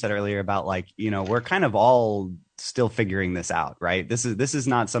Matthew said earlier about like, we're kind of all still figuring this out, right? This is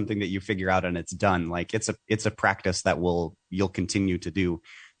not something that you figure out and it's done. Like it's a practice that you'll continue to do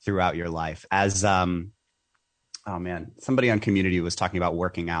throughout your life. As somebody on Community was talking about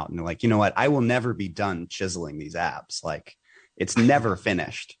working out and they're like, you know what? I will never be done chiseling these abs. Like it's never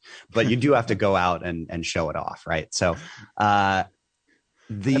finished, but you do have to go out and show it off, right? So were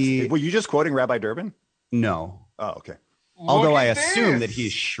you just quoting Rabbi Durbin? No. Oh, okay. Although I assume that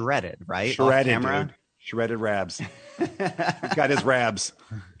he's shredded, right? Shredded, dude. Shredded rabs. He's got his rabs.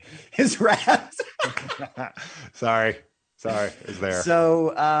 His raps. Sorry, is there.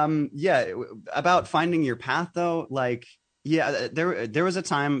 So yeah, about finding your path though, like yeah, there was a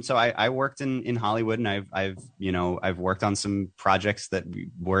time. So I worked in Hollywood, and I've worked on some projects that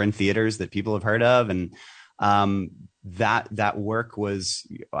were in theaters that people have heard of, and that work was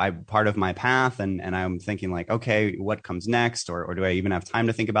part of my path, and I'm thinking like, okay, what comes next, or do I even have time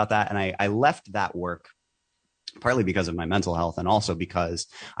to think about that? And I left that work partly because of my mental health, and also because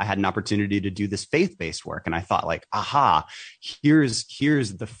I had an opportunity to do this faith-based work. And I thought like, aha, here's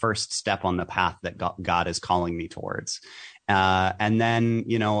the first step on the path that God is calling me towards. And then,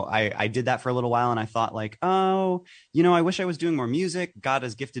 I did that for a little while, and I thought like, oh, I wish I was doing more music. God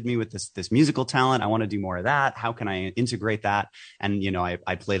has gifted me with this musical talent. I want to do more of that. How can I integrate that? And,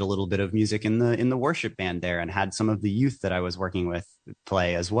 I played a little bit of music in the worship band there, and had some of the youth that I was working with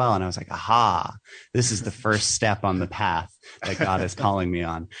play as well. And I was like, aha, this is the first step on the path that God is calling me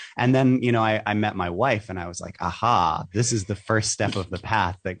on. And then, I met my wife, and I was like, aha, this is the first step of the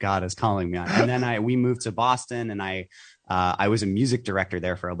path that God is calling me on. And then we moved to Boston, and I was a music director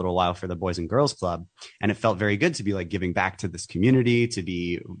there for a little while for the Boys and Girls Club. And it felt very good to be like giving back to this community, to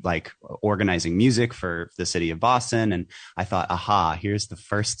be like organizing music for the city of Boston. And I thought, aha, here's the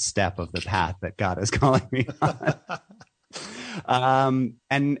first step of the path that God is calling me on.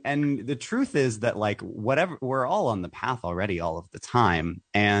 And the truth is that like, whatever, we're all on the path already all of the time.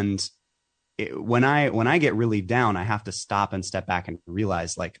 And when I get really down, I have to stop and step back and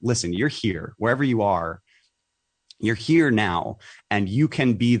realize like, listen, you're here wherever you are. You're here now, and you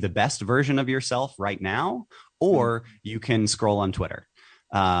can be the best version of yourself right now, or you can scroll on Twitter.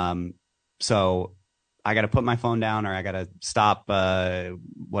 So I got to put my phone down, or I got to stop.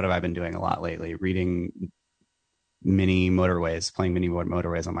 What have I been doing a lot lately? Reading playing mini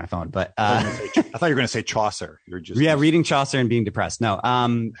motorways on my phone. But I thought you were going to say Chaucer. Reading Chaucer and being depressed. No,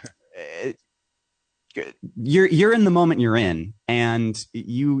 you're in the moment you're in, and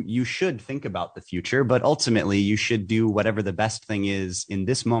you should think about the future, but ultimately you should do whatever the best thing is in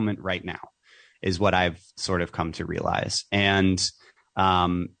this moment right now, is what I've sort of come to realize. And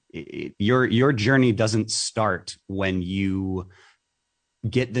your journey doesn't start when you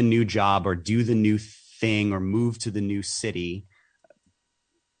get the new job or do the new thing or move to the new city,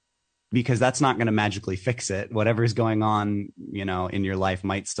 because that's not going to magically fix it. Whatever's going on, in your life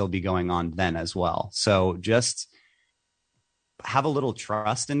might still be going on then as well. So just have a little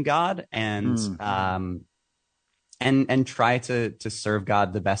trust in God, and try to serve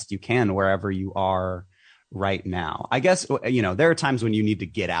God the best you can wherever you are right now. I guess, there are times when you need to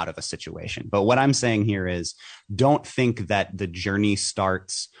get out of a situation, but what I'm saying here is, don't think that the journey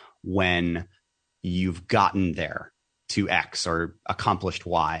starts when you've gotten there to X or accomplished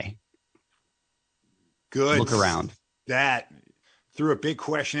Y. Good. Look around. That threw a big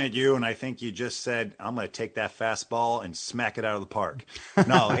question at you, and I think you just said, I'm going to take that fastball and smack it out of the park.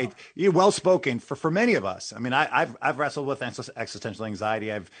 No, you're well spoken for many of us. I mean, I've wrestled with existential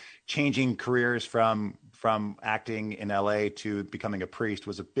anxiety. I've changing careers from acting in LA to becoming a priest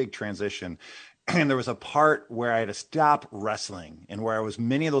was a big transition. And there was a part where I had to stop wrestling, and where I was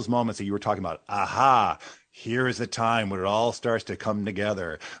many of those moments that you were talking about. Aha, here is the time when it all starts to come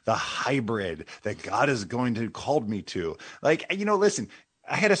together. The hybrid that God is going to call me to. Like, listen,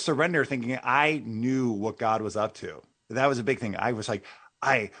 I had to surrender thinking I knew what God was up to. That was a big thing. I was like,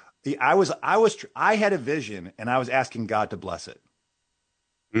 I had a vision, and I was asking God to bless it.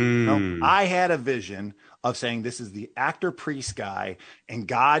 I had a vision of saying, this is the actor priest guy, and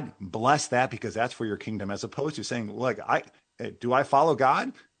God bless that, because that's for your kingdom, as opposed to saying, look, do I follow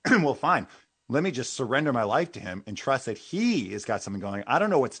God? Well, fine. Let me just surrender my life to him and trust that he has got something going. I don't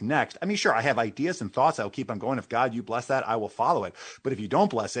know what's next. I mean, sure, I have ideas and thoughts. I'll keep on going. If God, you bless that, I will follow it. But if you don't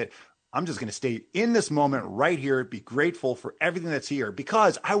bless it, I'm just going to stay in this moment right here, be grateful for everything that's here,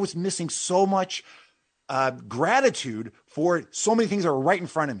 because I was missing so much gratitude for so many things that were right in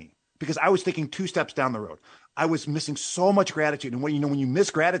front of me, because I was thinking 2 steps down the road. I was missing so much gratitude. And when you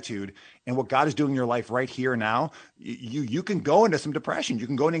miss gratitude and what God is doing in your life right here now, you can go into some depression. You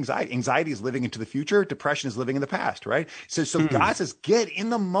can go into anxiety. Anxiety is living into the future. Depression is living in the past, right? So God says, get in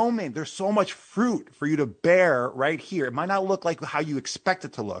the moment. There's so much fruit for you to bear right here. It might not look like how you expect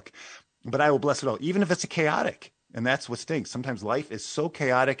it to look, but I will bless it all, even if it's chaotic. And that's what stinks. Sometimes life is so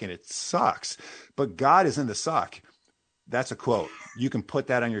chaotic and it sucks, but God is in the suck. That's a quote. You can put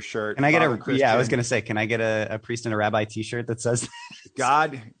that on your shirt. Can I get I was going to say, can I get a priest and a rabbi t-shirt that says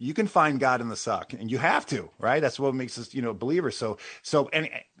God? You can find God in the suck, and you have to, right? That's what makes us, believers. So, and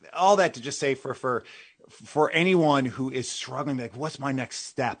all that to just say for anyone who is struggling, like, what's my next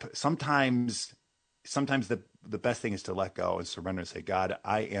step? Sometimes sometimes the best thing is to let go and surrender and say, God,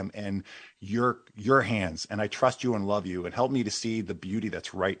 I am in your hands, and I trust you and love you, and help me to see the beauty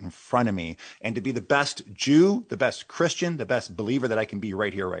that's right in front of me, and to be the best Jew, the best Christian, the best believer that I can be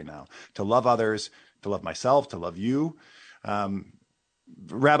right here, right now, to love others, to love myself, to love you.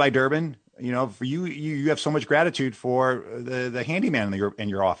 Rabbi Durbin, for you have so much gratitude for the handyman in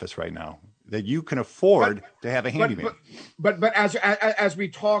your office right now, that you can afford to have a handyman. But as we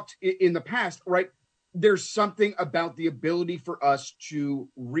talked in the past, right, there's something about the ability for us to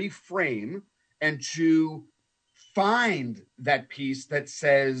reframe and to find that piece that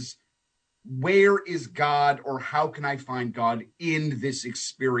says, where is God, or how can I find God in this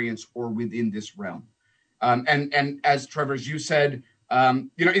experience or within this realm? And as Trevor, as you said,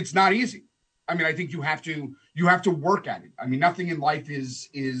 it's not easy. I mean, I think you have to work at it. I mean, nothing in life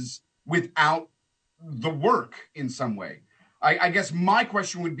is without the work in some way. I guess my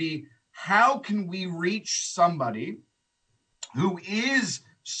question would be, how can we reach somebody who is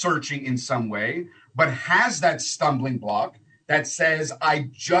searching in some way, but has that stumbling block that says, I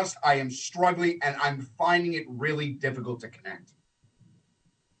am struggling and I'm finding it really difficult to connect?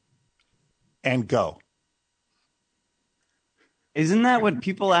 And go. Isn't that what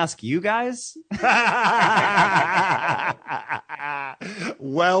people ask you guys?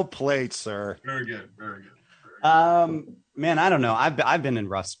 Well played, sir. Very good. Very good. Man, I don't know. I've been in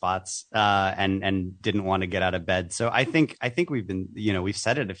rough spots and didn't want to get out of bed. So I think we've been, we've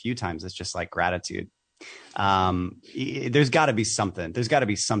said it a few times. It's just like gratitude. There's got to be something. There's got to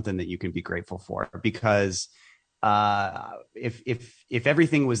be something that you can be grateful for, because if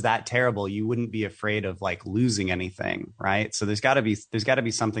everything was that terrible, you wouldn't be afraid of like losing anything, right? So there's got to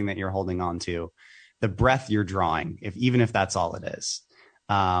be something that you're holding on to, the breath you're drawing, even if that's all it is.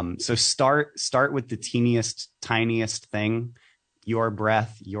 So start with the tiniest thing, your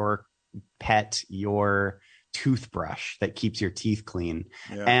breath, your pet, your toothbrush that keeps your teeth clean,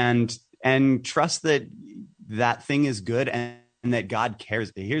 and trust that thing is good, and that God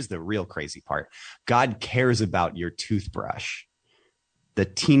cares. Here's the real crazy part. God cares about your toothbrush, the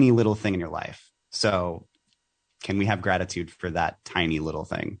teeny little thing in your life. So can we have gratitude for that tiny little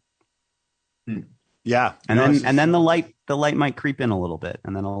thing? Yeah. And then the light might creep in a little bit,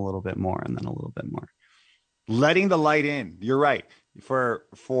 and then a little bit more, and then a little bit more. Letting the light in. You're right. For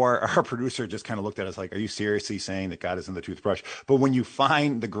our producer just kind of looked at us like, are you seriously saying that God is in the toothbrush? But when you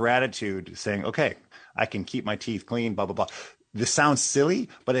find the gratitude saying, okay, I can keep my teeth clean, blah, blah, blah. This sounds silly,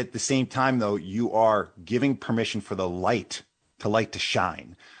 but at the same time, though, you are giving permission for the light to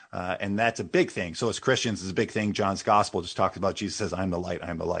shine. And that's a big thing. So as Christians, it's a big thing. John's gospel just talks about, Jesus says, I'm the light,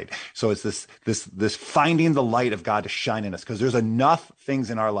 I'm the light. So it's this finding the light of God to shine in us, because there's enough things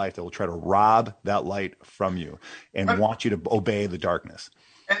in our life that will try to rob that light from you and want you to obey the darkness.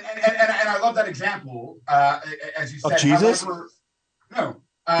 And I love that example, as you said. Of Jesus? However, no.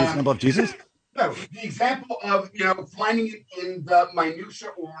 The example of Jesus? No, the example of, finding it in the minutia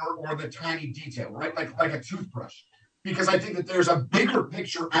or the tiny detail, right? Like a toothbrush. Because I think that there's a bigger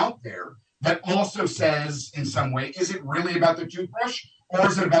picture out there that also says, in some way, is it really about the toothbrush? Or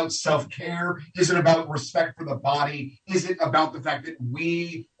is it about self-care? Is it about respect for the body? Is it about the fact that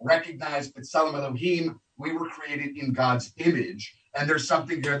we recognize that B'Tselem Elohim, we were created in God's image, and there's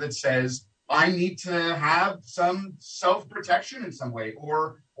something there that says, I need to have some self-protection in some way,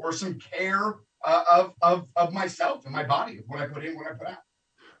 or some care of myself and my body, of what I put in, what I put out.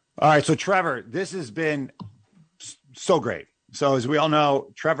 All right, so Trevor, this has been so great. So as we all know,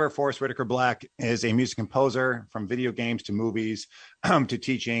 Trevor Forrest Whitaker Black is a music composer, from video games to movies, to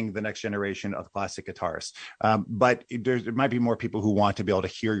teaching the next generation of classic guitarists. But there might be more people who want to be able to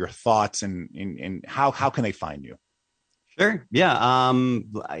hear your thoughts, and how can they find you? Sure. Yeah.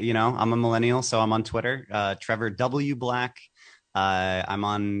 I'm a millennial, so I'm on Twitter, Trevor W. Black. I'm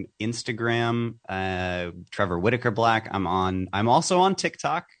on Instagram, Trevor Whitaker Black. I'm also on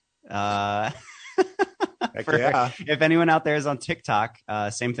TikTok. If anyone out there is on TikTok,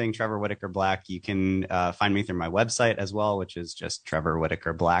 same thing, Trevor Whitaker Black. You can find me through my website as well, which is just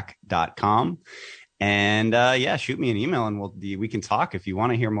trevorwhitakerblack.com. And shoot me an email, and we can talk if you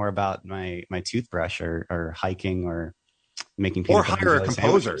want to hear more about my toothbrush or hiking or making people, or hire a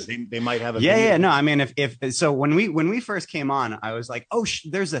composer. They might have a no, I mean, if so, when we first came on, I was like, oh,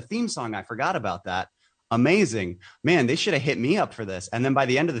 there's a theme song, I forgot about that. Amazing, man, they should have hit me up for this. And then by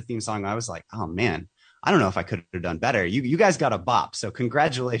the end of the theme song, I was like, oh man, I don't know if I could have done better. You guys got a bop, so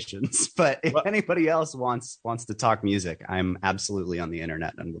congratulations. But if anybody else wants to talk music, I'm absolutely on the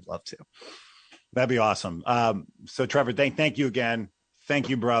internet and would love to. That'd be awesome. So Trevor, thank you again. Thank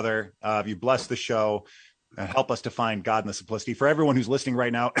you, brother. You blessed the show. help us to find God in the simplicity. For everyone who's listening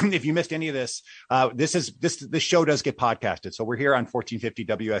right now, if you missed any of this, this show does get podcasted. So we're here on 1450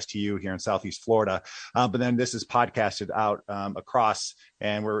 WSTU here in Southeast Florida, but then this is podcasted out across,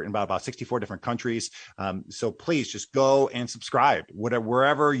 and we're in about 64 different countries. So please just go and subscribe,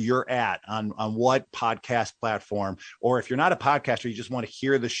 wherever you're at on what podcast platform, or if you're not a podcaster, you just want to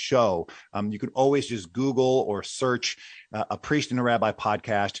hear the show, you can always just Google or search A Priest and a Rabbi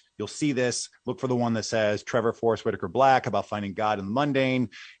podcast. You'll see this. Look for the one that says Trevor Forrest Whitaker Black about finding God in the mundane,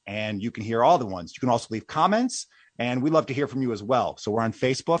 and you can hear all the ones. You can also leave comments, and we'd love to hear from you as well. So we're on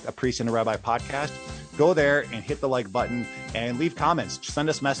Facebook, A Priest and a Rabbi podcast. Go there and hit the like button and leave comments. Just send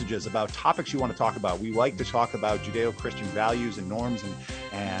us messages about topics you want to talk about. We like to talk about Judeo-Christian values and norms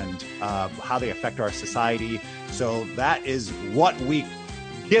and how they affect our society. So that is what we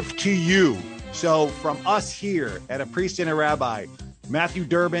give to you. So from us here at A Priest and a Rabbi,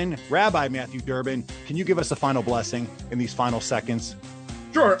 Rabbi Matthew Durbin, can you give us a final blessing in these final seconds?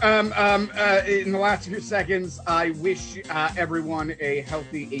 Sure. In the last few seconds, I wish everyone a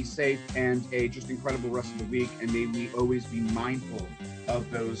healthy, a safe, and a just incredible rest of the week. And may we always be mindful of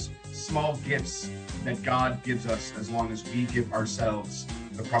those small gifts that God gives us, as long as we give ourselves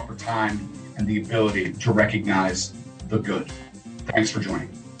the proper time and the ability to recognize the good. Thanks for joining.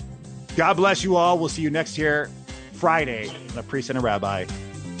 God bless you all. We'll see you next year, Friday, on A Priest and a Rabbi.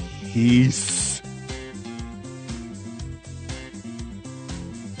 Peace.